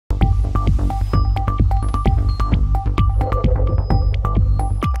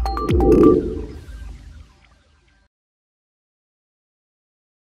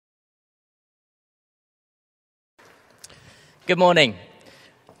Good morning.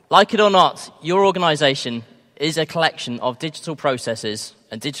 Like it or not, your organization is a collection of digital processes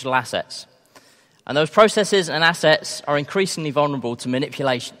and digital assets. And those processes and assets are increasingly vulnerable to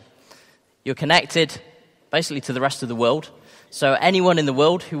manipulation. You're connected basically to the rest of the world. So anyone in the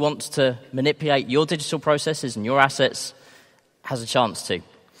world who wants to manipulate your digital processes and your assets has a chance to.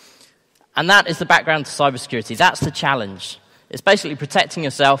 And that is the background to cybersecurity. That's the challenge. It's basically protecting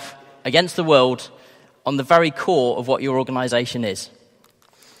yourself against the world on the very core of what your organization is.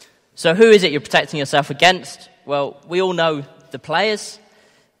 So who is it you're protecting yourself against? Well, we all know the players.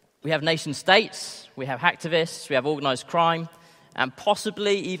 We have nation states, we have hacktivists, we have organized crime, and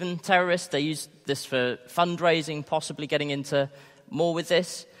possibly even terrorists. They use this for fundraising, possibly getting into more with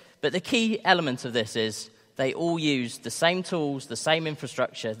this. But the key element of this is they all use the same tools, the same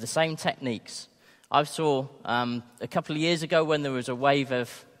infrastructure, the same techniques. I saw a couple of years ago when there was a wave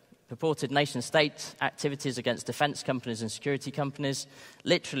of purported nation-state activities against defense companies and security companies.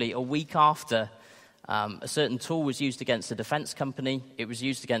 Literally a week after a certain tool was used against a defense company, it was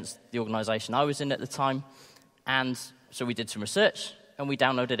used against the organization I was in at the time. And so we did some research, and we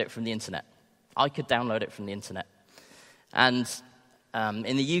downloaded it from the internet. I could download it from the internet. And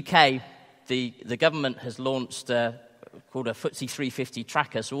in the UK, the government has launched called a FTSE 350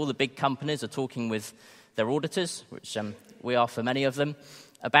 tracker. So all the big companies are talking with their auditors, which we are for many of them,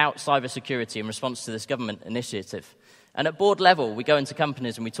 about cybersecurity in response to this government initiative. And at board level, we go into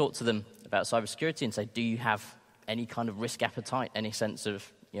companies and we talk to them about cybersecurity and say, do you have any kind of risk appetite, any sense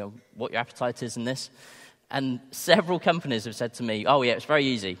of what your appetite is in this? And several companies have said to me, oh yeah, it's very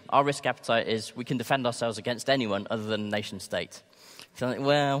easy. Our risk appetite is we can defend ourselves against anyone other than a nation state. So I'm like,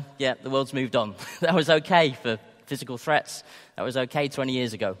 well, yeah, the world's moved on. That was okay for physical threats. That was okay 20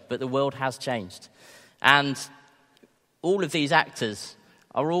 years ago. But the world has changed. And all of these actors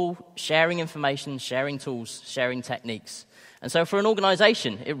are all sharing information, sharing tools, sharing techniques. And so for an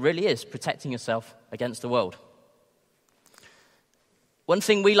organization, it really is protecting yourself against the world. One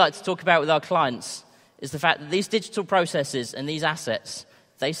thing we like to talk about with our clients is the fact that these digital processes and these assets,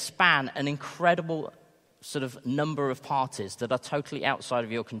 they span an incredible sort of number of parties that are totally outside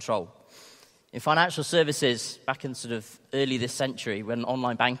of your control. In financial services, back in sort of early this century, when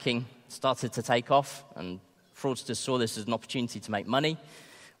online banking started to take off and fraudsters saw this as an opportunity to make money,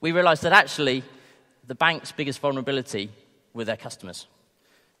 we realized that actually the bank's biggest vulnerability were their customers,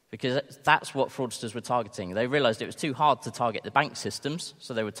 because that's what fraudsters were targeting. They realized it was too hard to target the bank systems,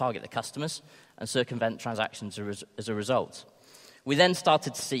 so they would target the customers and circumvent transactions as a result. We then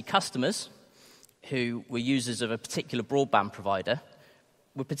started to see customers who were users of a particular broadband provider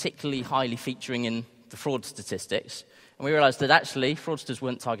were particularly highly featuring in the fraud statistics. And we realized that actually fraudsters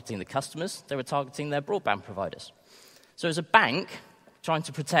weren't targeting the customers, they were targeting their broadband providers. So as a bank trying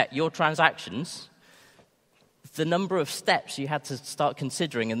to protect your transactions, the number of steps you had to start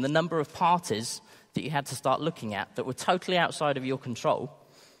considering and the number of parties that you had to start looking at that were totally outside of your control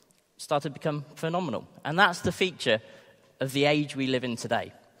started to become phenomenal. And that's the feature of the age we live in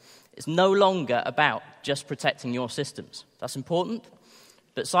today. It's no longer about just protecting your systems. That's important.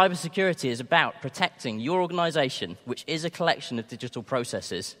 But cybersecurity is about protecting your organization, which is a collection of digital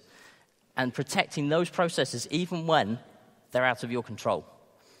processes, and protecting those processes even when they're out of your control.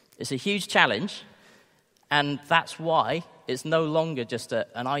 It's a huge challenge, and that's why it's no longer just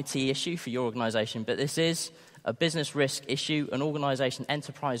an IT issue for your organization, but this is a business risk issue, an organization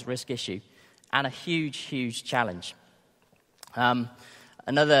enterprise risk issue, and a huge, huge challenge.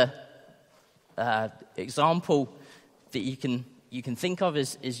 Another example that you can think of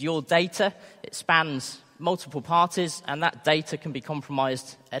is your data. It spans multiple parties, and that data can be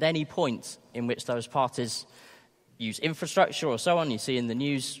compromised at any point in which those parties use infrastructure or so on. You see in the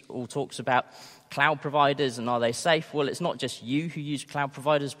news all talks about cloud providers and are they safe? Well, it's not just you who use cloud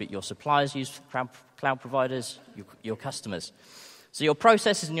providers, but your suppliers use cloud providers, your customers. So your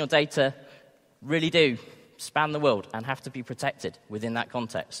processes and your data really do span the world and have to be protected within that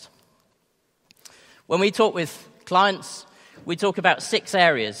context. When we talk with clients, we talk about 6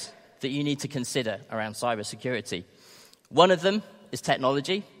 areas that you need to consider around cybersecurity. One of them is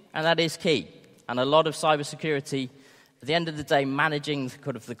technology, and that is key. And a lot of cybersecurity, at the end of the day, managing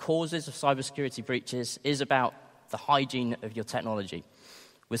kind of the causes of cybersecurity breaches is about the hygiene of your technology.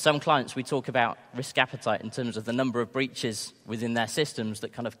 With some clients, we talk about risk appetite in terms of the number of breaches within their systems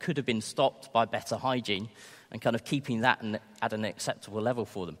that kind of could have been stopped by better hygiene and kind of keeping that at an acceptable level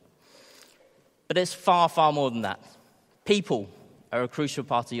for them. But it's far, far more than that. People are a crucial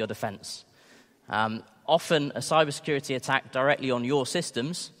part of your defense. Often, a cybersecurity attack directly on your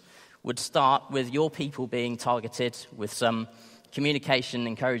systems would start with your people being targeted with some communication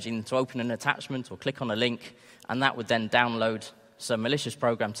encouraging them to open an attachment or click on a link, and that would then download some malicious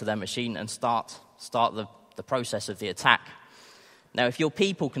program to their machine and start the process of the attack. Now, if your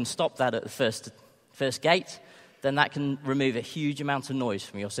people can stop that at the first gate, then that can remove a huge amount of noise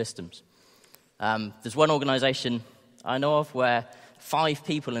from your systems. There's one organization I know of where 5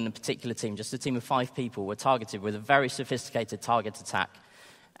 people in a particular team, just a team of 5 people, were targeted with a very sophisticated target attack.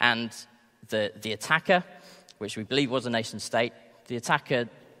 And the attacker, which we believe was a nation state, the attacker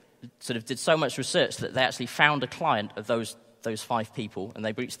sort of did so much research that they actually found a client of those 5 people, and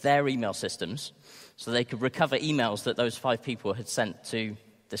they breached their email systems so they could recover emails that those 5 people had sent to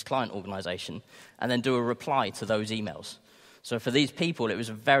this client organization and then do a reply to those emails. So for these people, it was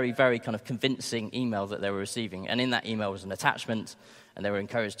a very, very kind of convincing email that they were receiving. And in that email was an attachment, and they were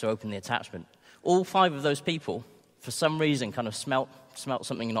encouraged to open the attachment. All 5 of those people, for some reason, kind of smelt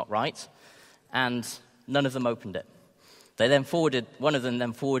something not right, and none of them opened it. One of them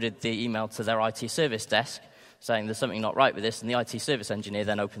then forwarded the email to their IT service desk, saying there's something not right with this, and the IT service engineer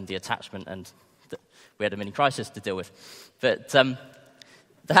then opened the attachment, and we had a mini crisis to deal with. But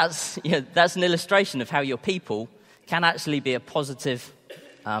that's an illustration of how your people can actually be a positive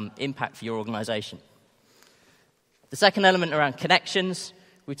impact for your organization. The second element around connections,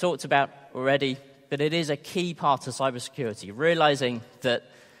 we talked about already, but it is a key part of cybersecurity, realizing that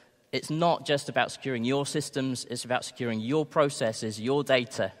it's not just about securing your systems, it's about securing your processes, your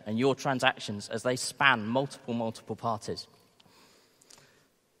data, and your transactions as they span multiple parties.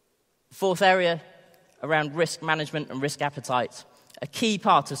 The fourth area around risk management and risk appetite. A key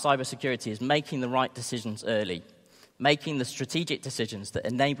part of cybersecurity is making the right decisions early, making the strategic decisions that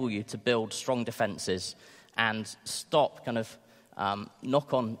enable you to build strong defenses and stop kind of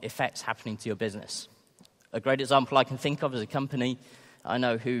knock-on effects happening to your business. A great example I can think of is a company I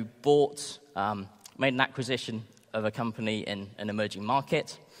know who made an acquisition of a company in an emerging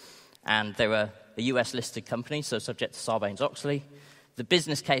market, and they were a US-listed company, so subject to Sarbanes-Oxley. The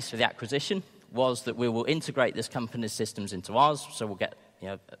business case for the acquisition was that we will integrate this company's systems into ours, so we'll get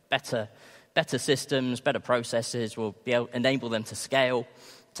better systems, better processes. We'll be able to enable them to scale,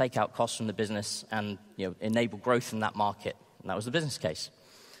 take out costs from the business, and enable growth in that market. And that was the business case.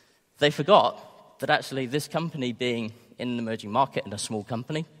 They forgot that actually this company, being in an emerging market and a small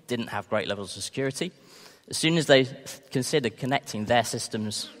company, didn't have great levels of security. As soon as they considered connecting their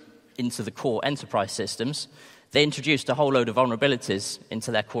systems into the core enterprise systems, they introduced a whole load of vulnerabilities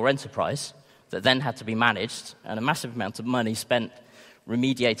into their core enterprise that then had to be managed, and a massive amount of money spent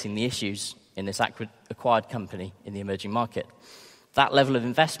remediating the issues in this acquired company in the emerging market. That level of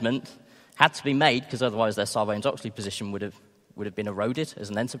investment had to be made because otherwise their Sarbanes-Oxley position would have been eroded as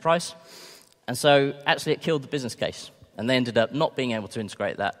an enterprise. And so actually it killed the business case. And they ended up not being able to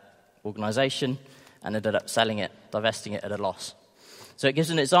integrate that organization and ended up selling it, divesting it at a loss. So it gives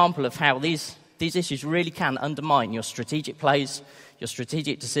an example of how these issues really can undermine your strategic plays, your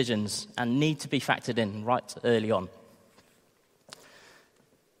strategic decisions, and need to be factored in right early on.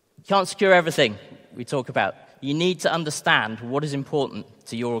 You can't secure everything we talk about. You need to understand what is important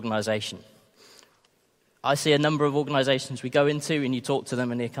to your organization. I see a number of organizations we go into, and you talk to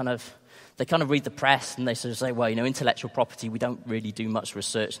them, and they kind of read the press, and they sort of say, well, intellectual property, we don't really do much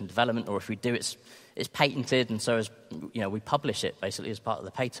research and development, or if we do, it's patented, and so we publish it basically as part of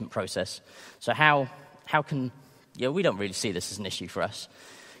the patent process. So how can we don't really see this as an issue for us.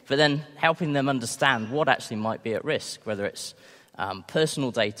 But then helping them understand what actually might be at risk, whether it's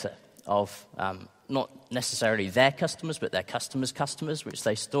personal data of not necessarily their customers, but their customers' customers, which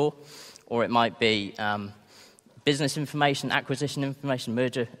they store, or it might be business information, acquisition information,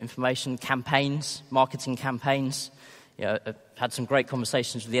 merger information, campaigns, marketing campaigns. I've had some great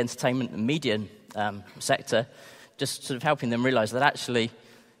conversations with the entertainment and media sector, just sort of helping them realize that actually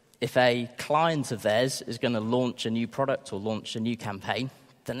if a client of theirs is going to launch a new product or launch a new campaign,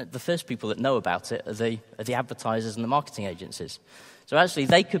 then the first people that know about it are the advertisers and the marketing agencies. So actually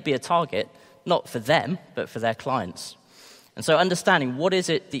they could be a target, not for them, but for their clients. And so understanding what is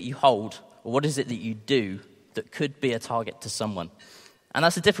it that you hold, or what is it that you do that could be a target to someone. And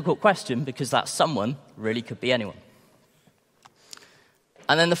that's a difficult question because that someone really could be anyone.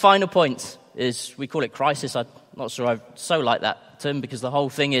 And then the final point is, we call it crisis. I'm not sure I so like that term because the whole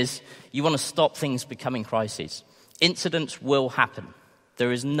thing is you want to stop things becoming crises. Incidents will happen.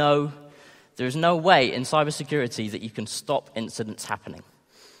 There is no way in cybersecurity that you can stop incidents happening.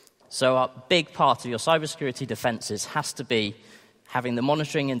 So a big part of your cybersecurity defenses has to be having the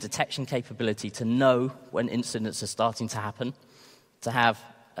monitoring and detection capability to know when incidents are starting to happen, to have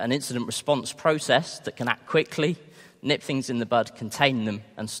an incident response process that can act quickly, nip things in the bud, contain them,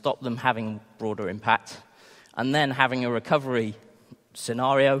 and stop them having broader impact, and then having a recovery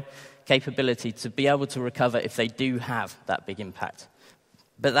scenario capability to be able to recover if they do have that big impact.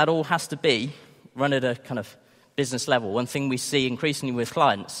 But that all has to be run at a kind of business level. One thing we see increasingly with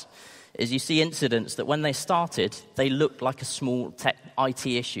clients is you see incidents that when they started, they looked like a small tech IT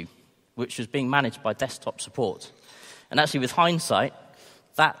issue, which was being managed by desktop support. And actually, with hindsight,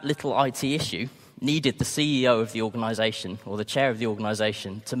 that little IT issue needed the CEO of the organization or the chair of the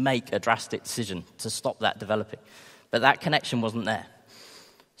organization to make a drastic decision to stop that developing. But that connection wasn't there.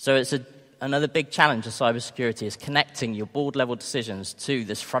 So it's another big challenge of cybersecurity is connecting your board-level decisions to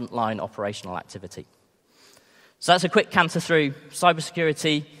this frontline operational activity. So that's a quick canter through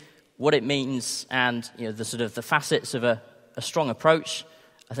cybersecurity, what it means, and the sort of the facets of a strong approach.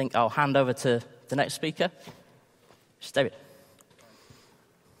 I think I'll hand over to the next speaker, David.